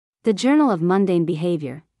The Journal of Mundane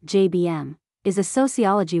Behavior, JBM, is a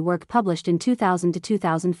sociology work published in 2000 to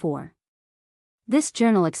 2004. This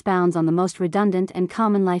journal expounds on the most redundant and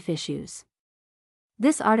common life issues.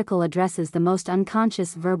 This article addresses the most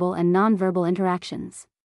unconscious verbal and nonverbal interactions.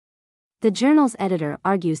 The journal's editor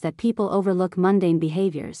argues that people overlook mundane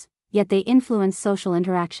behaviors, yet they influence social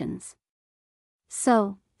interactions.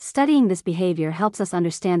 So, studying this behavior helps us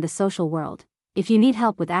understand the social world. If you need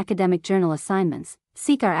help with academic journal assignments,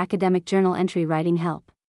 seek our academic journal entry writing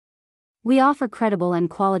help. We offer credible and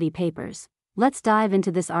quality papers. Let's dive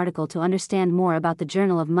into this article to understand more about the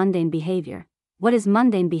Journal of Mundane Behavior. What is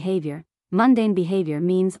mundane behavior? Mundane behavior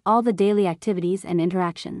means all the daily activities and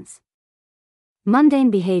interactions. Mundane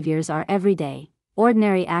behaviors are everyday,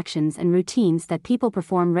 ordinary actions and routines that people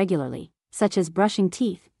perform regularly, such as brushing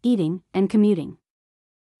teeth, eating, and commuting.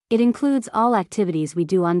 It includes all activities we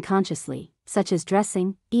do unconsciously, such as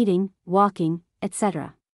dressing, eating, walking,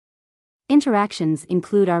 etc. Interactions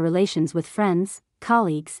include our relations with friends,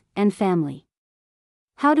 colleagues, and family.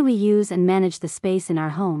 How do we use and manage the space in our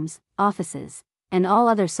homes, offices, and all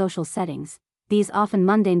other social settings? These often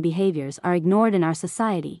mundane behaviors are ignored in our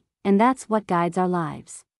society, and that's what guides our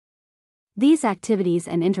lives. These activities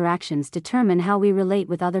and interactions determine how we relate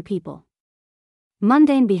with other people.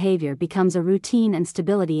 Mundane behavior becomes a routine and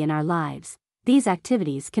stability in our lives. These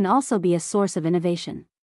activities can also be a source of innovation.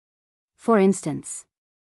 For instance,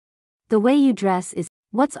 the way you dress is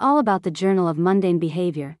what's all about the Journal of Mundane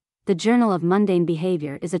Behavior. The Journal of Mundane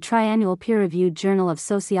Behavior is a triannual peer-reviewed journal of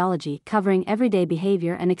sociology covering everyday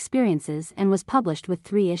behavior and experiences and was published with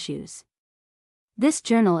 3 issues. This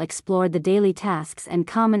journal explored the daily tasks and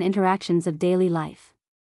common interactions of daily life.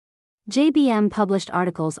 JBM published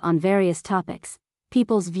articles on various topics: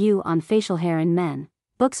 people's view on facial hair in men,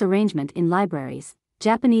 books arrangement in libraries,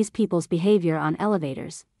 Japanese people's behavior on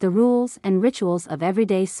elevators, the rules and rituals of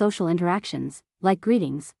everyday social interactions, like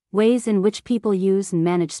greetings, ways in which people use and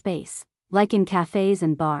manage space, like in cafes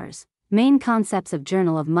and bars. Main concepts of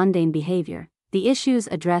Journal of Mundane Behavior. The issues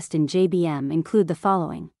addressed in JBM include the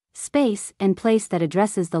following: space and place that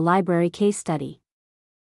addresses the library case study.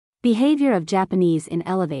 Behavior of Japanese in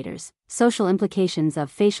elevators, social implications of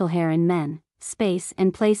facial hair in men, space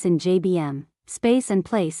and place in JBM. Space and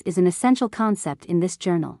place is an essential concept in this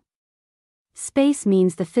journal. Space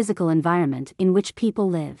means the physical environment in which people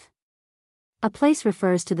live. A place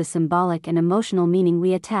refers to the symbolic and emotional meaning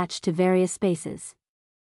we attach to various spaces.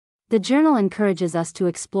 The journal encourages us to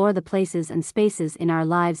explore the places and spaces in our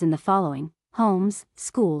lives in the following: homes,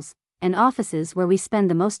 schools, and offices where we spend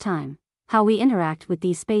the most time, how we interact with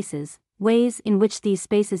these spaces, ways in which these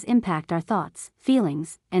spaces impact our thoughts,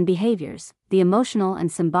 feelings, and behaviors, the emotional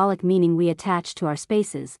and symbolic meaning we attach to our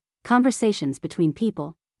spaces, conversations between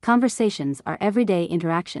people. Conversations are everyday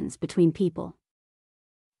interactions between people.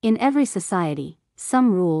 In every society,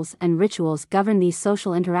 some rules and rituals govern these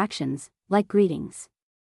social interactions, like greetings.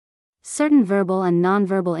 Certain verbal and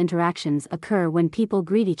nonverbal interactions occur when people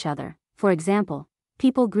greet each other, for example,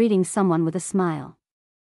 people greeting someone with a smile.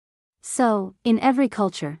 So, in every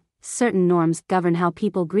culture, certain norms govern how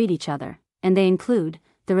people greet each other, and they include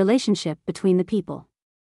the relationship between the people.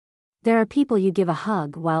 There are people you give a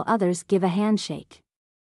hug while others give a handshake.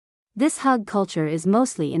 This hug culture is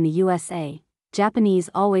mostly in the USA.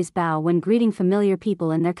 Japanese always bow when greeting familiar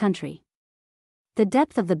people in their country. The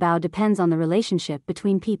depth of the bow depends on the relationship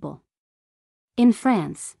between people. In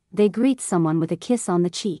France, they greet someone with a kiss on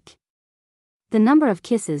the cheek. The number of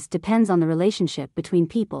kisses depends on the relationship between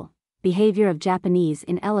people. Behavior of Japanese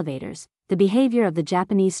in elevators. The behavior of the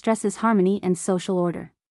Japanese stresses harmony and social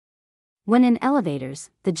order. When in elevators,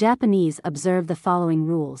 the Japanese observe the following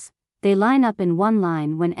rules. They line up in one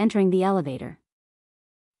line when entering the elevator.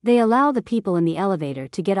 They allow the people in the elevator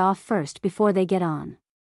to get off first before they get on.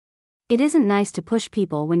 It isn't nice to push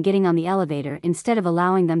people when getting on the elevator instead of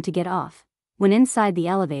allowing them to get off. When inside the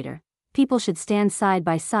elevator, people should stand side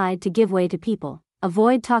by side to give way to people.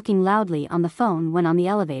 Avoid talking loudly on the phone when on the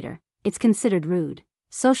elevator. It's considered rude.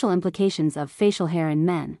 Social implications of facial hair in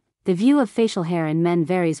men. The view of facial hair in men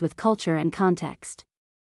varies with culture and context.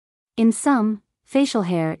 In some, facial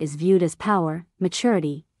hair is viewed as power,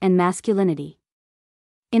 maturity, and masculinity.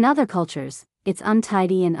 In other cultures, it's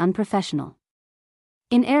untidy and unprofessional.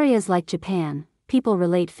 In areas like Japan, people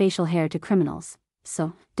relate facial hair to criminals,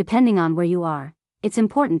 so, depending on where you are, it's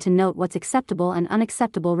important to note what's acceptable and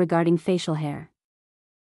unacceptable regarding facial hair.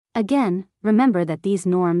 Again, remember that these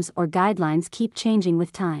norms or guidelines keep changing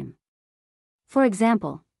with time. For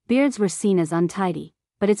example, beards were seen as untidy,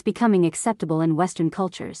 but it's becoming acceptable in Western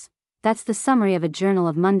cultures. That's the summary of a Journal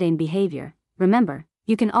of Mundane Behavior. Remember,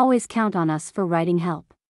 you can always count on us for writing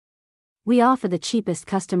help. We offer the cheapest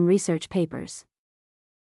custom research papers.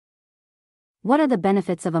 What are the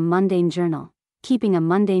benefits of a mundane journal? Keeping a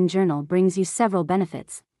mundane journal brings you several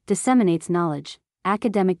benefits, disseminates knowledge.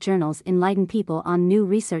 Academic journals enlighten people on new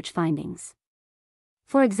research findings.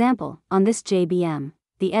 For example, on this JBM,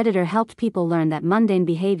 the editor helped people learn that mundane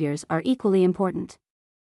behaviors are equally important.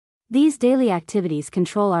 These daily activities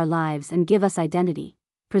control our lives and give us identity,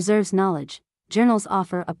 preserves knowledge. Journals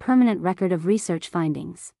offer a permanent record of research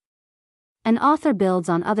findings. An author builds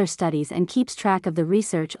on other studies and keeps track of the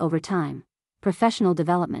research over time. Professional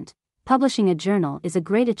development. Publishing a journal is a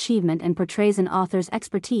great achievement and portrays an author's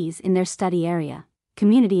expertise in their study area.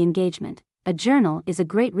 Community engagement. A journal is a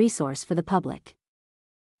great resource for the public.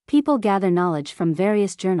 People gather knowledge from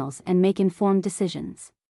various journals and make informed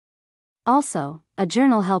decisions. Also, a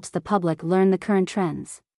journal helps the public learn the current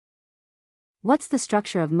trends. What's the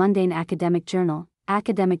structure of mundane academic journal?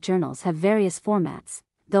 Academic journals have various formats,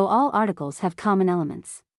 though all articles have common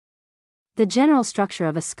elements. The general structure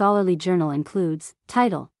of a scholarly journal includes: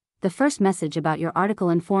 title. The first message about your article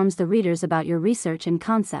informs the readers about your research and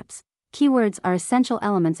concepts. Keywords are essential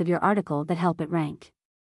elements of your article that help it rank.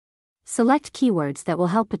 Select keywords that will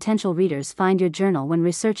help potential readers find your journal when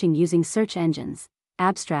researching using search engines.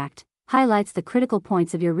 Abstract highlights the critical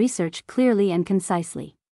points of your research clearly and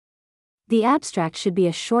concisely. The abstract should be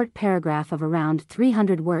a short paragraph of around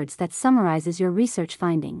 300 words that summarizes your research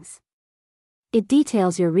findings. It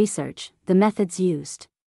details your research, the methods used,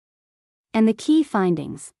 and the key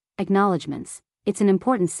findings. Acknowledgements. It's an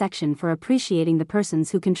important section for appreciating the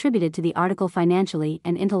persons who contributed to the article financially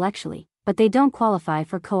and intellectually, but they don't qualify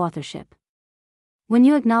for co-authorship. When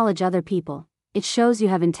you acknowledge other people, it shows you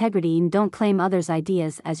have integrity and don't claim others'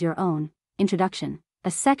 ideas as your own. Introduction.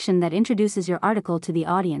 A section that introduces your article to the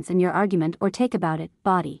audience and your argument or take about it.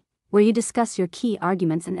 Body, where you discuss your key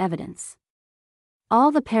arguments and evidence.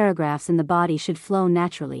 All the paragraphs in the body should flow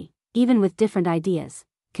naturally, even with different ideas.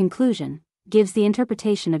 Conclusion gives the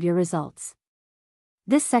interpretation of your results.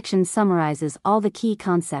 This section summarizes all the key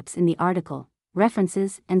concepts in the article.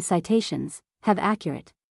 References and citations have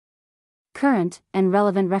accurate, current, and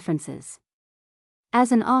relevant references.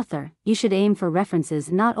 As an author, you should aim for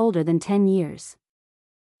references not older than 10 years.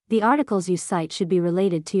 The articles you cite should be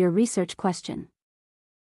related to your research question.